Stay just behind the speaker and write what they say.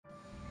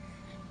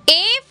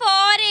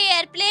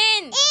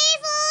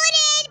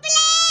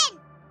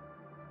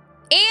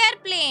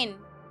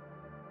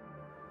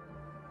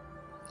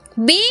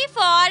B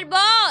for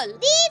ball.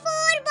 B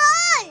for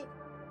ball.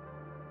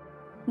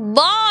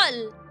 Ball.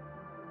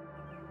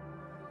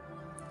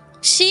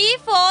 C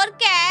for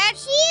cat.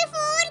 C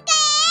for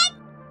cat.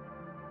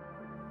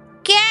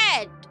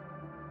 Cat.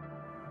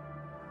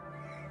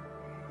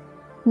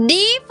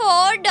 D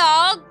for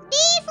dog. D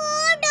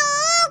for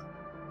dog.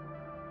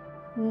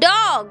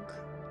 Dog.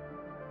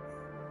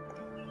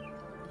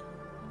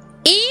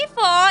 E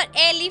for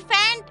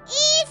elephant.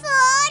 E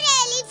for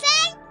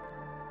elephant.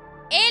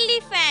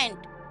 Elephant.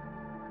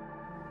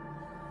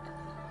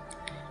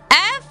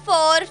 F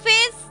for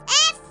fish.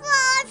 F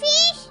for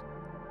fish.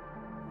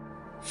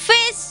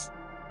 Fish.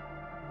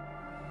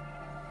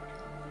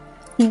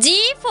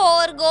 G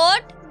for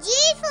goat. G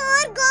for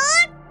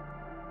goat.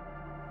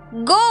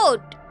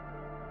 Goat.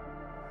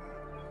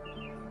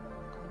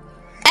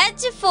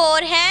 H for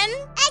hen.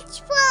 H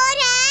for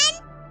hen.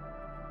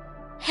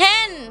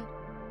 Hen.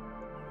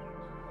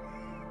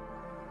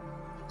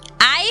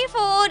 I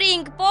for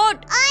ink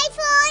pot. I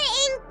for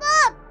ink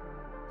pot.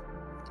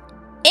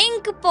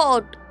 Ink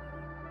pot.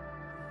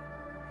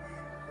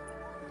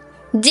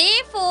 J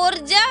for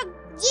jug.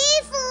 J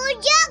for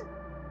jug.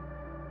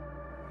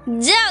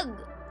 Jug.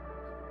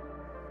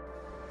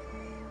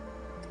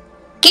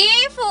 K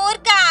for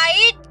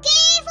kite. K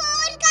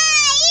for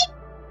kite.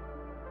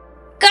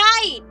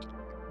 Kite.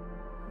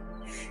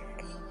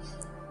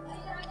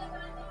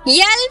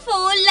 L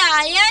for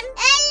lion.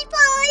 L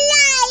for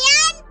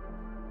lion.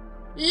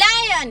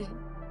 Lion.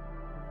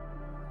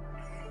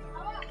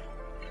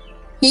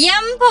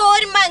 M for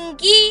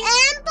monkey.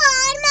 M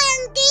for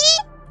monkey.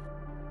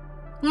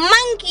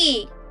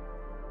 Monkey.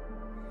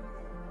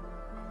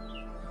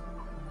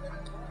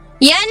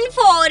 N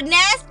for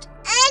nest.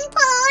 N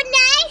for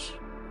nest.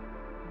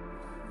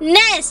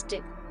 Nest.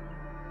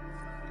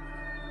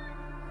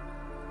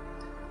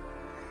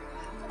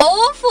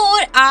 O for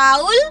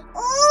owl.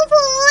 O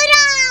for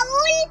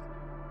owl.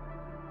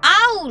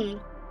 Owl.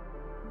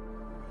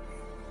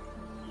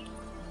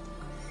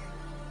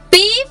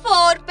 P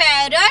for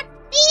parrot.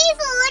 P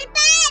for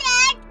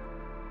parrot.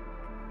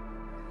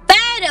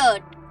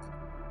 Parrot.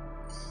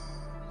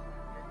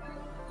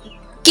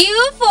 Q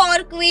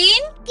for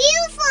queen. Q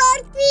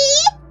for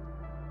queen.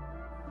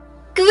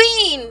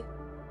 Queen.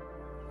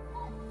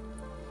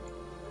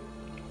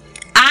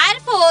 R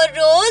for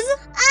rose.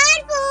 R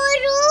for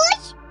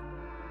rose.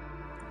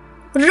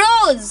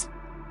 Rose.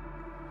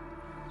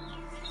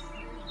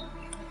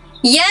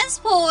 S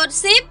for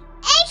ship.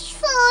 S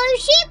for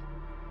ship.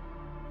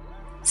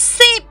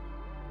 Ship.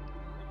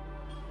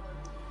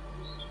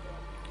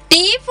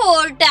 T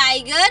for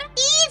tiger.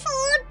 T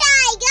for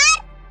tiger.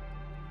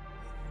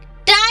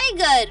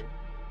 Tiger.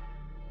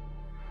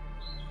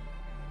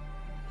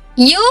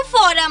 U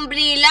for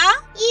umbrella.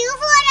 U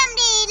for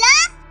umbrella.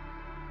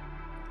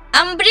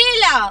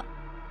 Umbrella.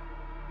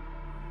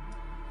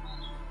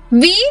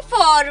 V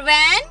for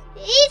van.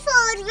 V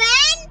for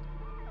van.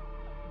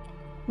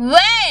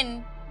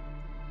 Van.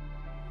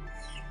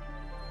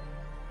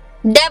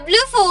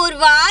 W for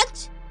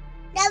watch.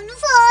 W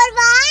for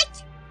watch.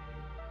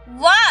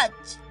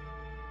 Watch.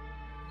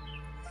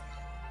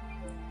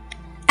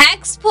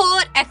 X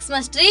for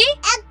Xmas tree.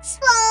 X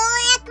for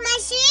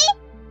Xmas tree.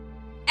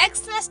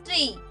 Xmas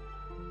tree.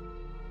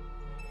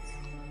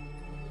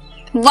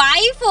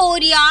 Y for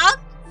yak.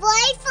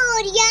 Y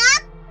for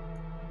yak.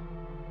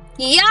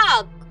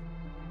 Yak.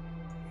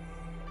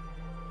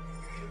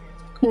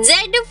 Z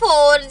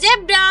for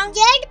zebra. Z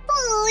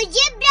for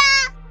zebra.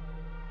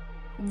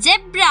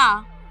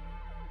 Zebra.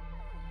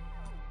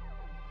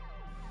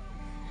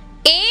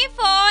 A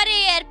for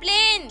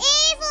airplane. A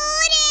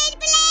for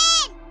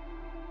airplane.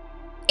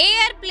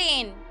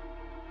 Airplane.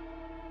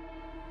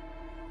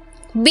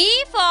 B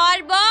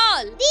for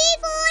ball. B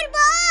for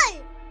ball.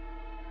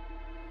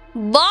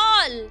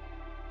 Ball.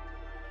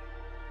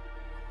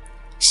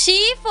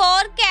 C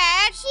for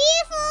cat. C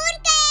for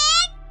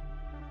cat.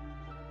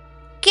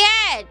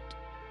 Cat.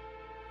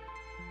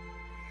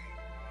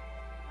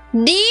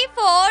 D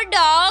for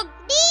dog.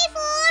 D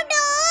for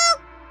dog.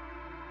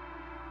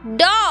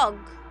 Dog.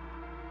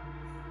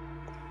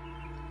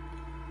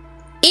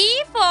 E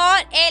for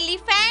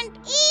elephant.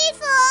 E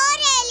for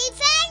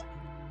elephant.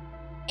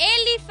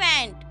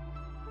 Elephant.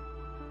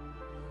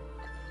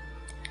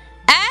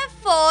 F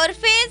for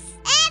fish.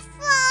 F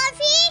for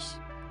fish.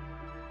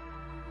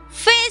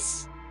 Fish.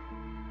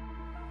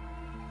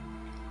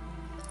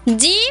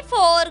 G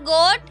for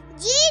goat.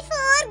 G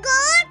for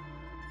goat.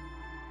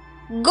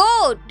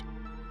 Goat.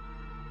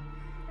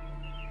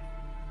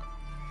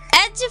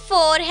 H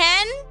for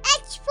hen.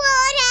 H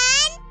for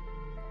hen.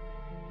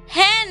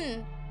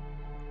 Hen.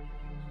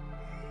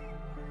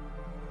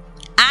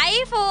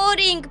 I for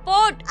ink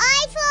pot.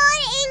 I for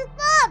ink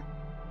pot.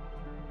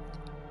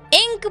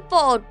 Ink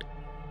pot.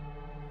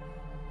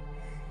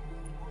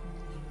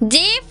 J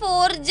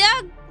for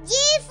jug. J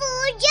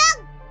for jug.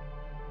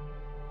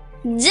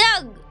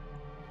 Jug.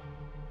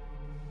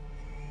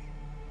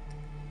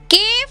 K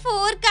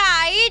for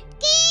kite.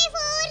 K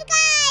for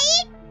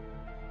kite.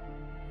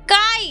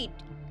 Kite.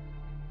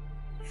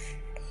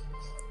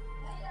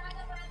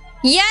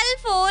 L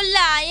for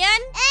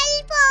lion. L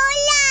for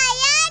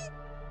lion.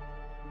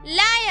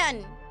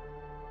 Lion.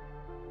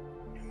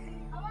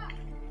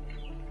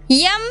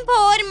 M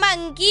for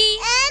monkey.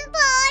 M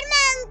for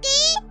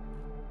monkey.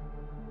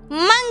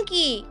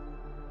 Monkey.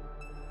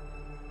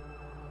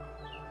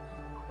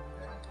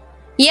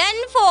 N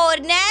for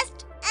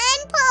nest.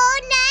 N for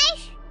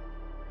nest.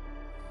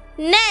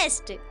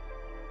 Nest.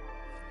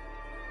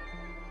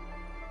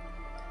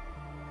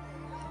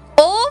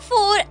 O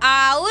for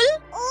owl.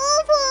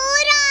 O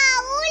for owl.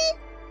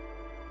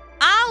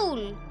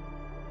 Owl.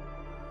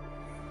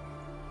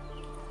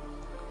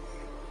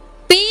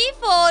 P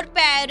for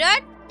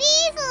parrot. P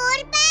for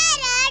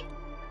parrot.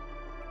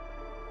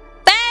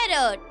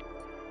 Parrot.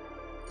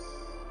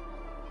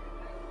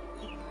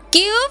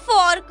 Q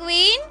for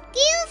queen. Q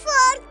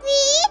for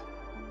queen.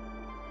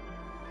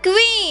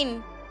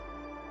 Queen.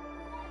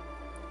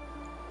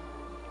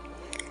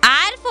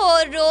 R for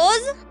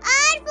rose.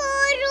 R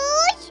for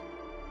rose.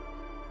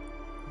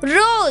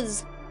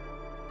 Rose.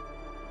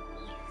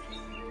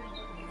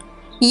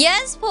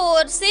 S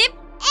for ship.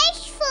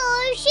 S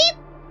for ship.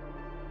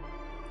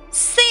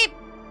 Ship.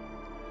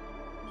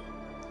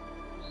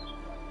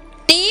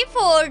 T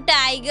for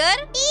tiger.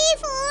 T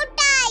for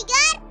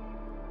tiger.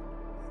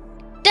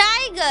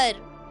 Tiger.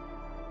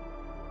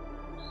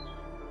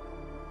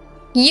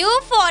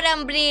 U for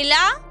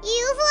umbrella.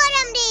 U for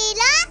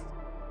umbrella.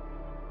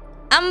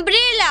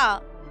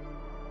 Umbrella.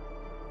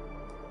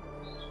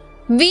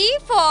 V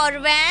for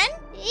van.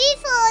 V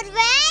for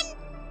van.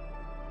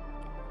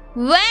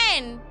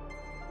 Van.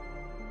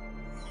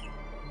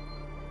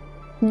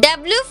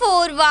 W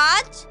for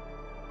watch.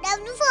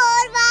 W for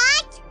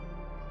watch.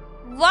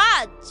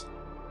 Watch.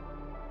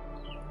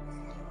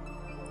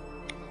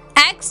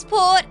 X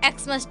for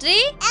Xmas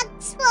tree.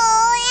 X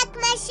for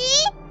Xmas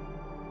tree.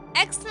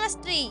 Xmas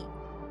tree.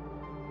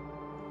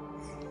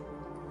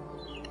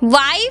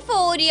 Y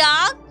for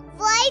yak.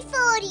 Y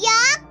for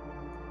yak.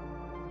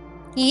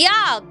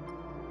 Yak.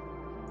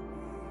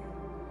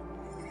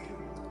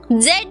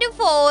 Z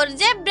for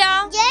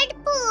zebra. Z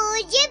for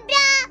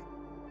zebra.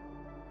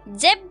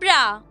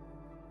 Zebra.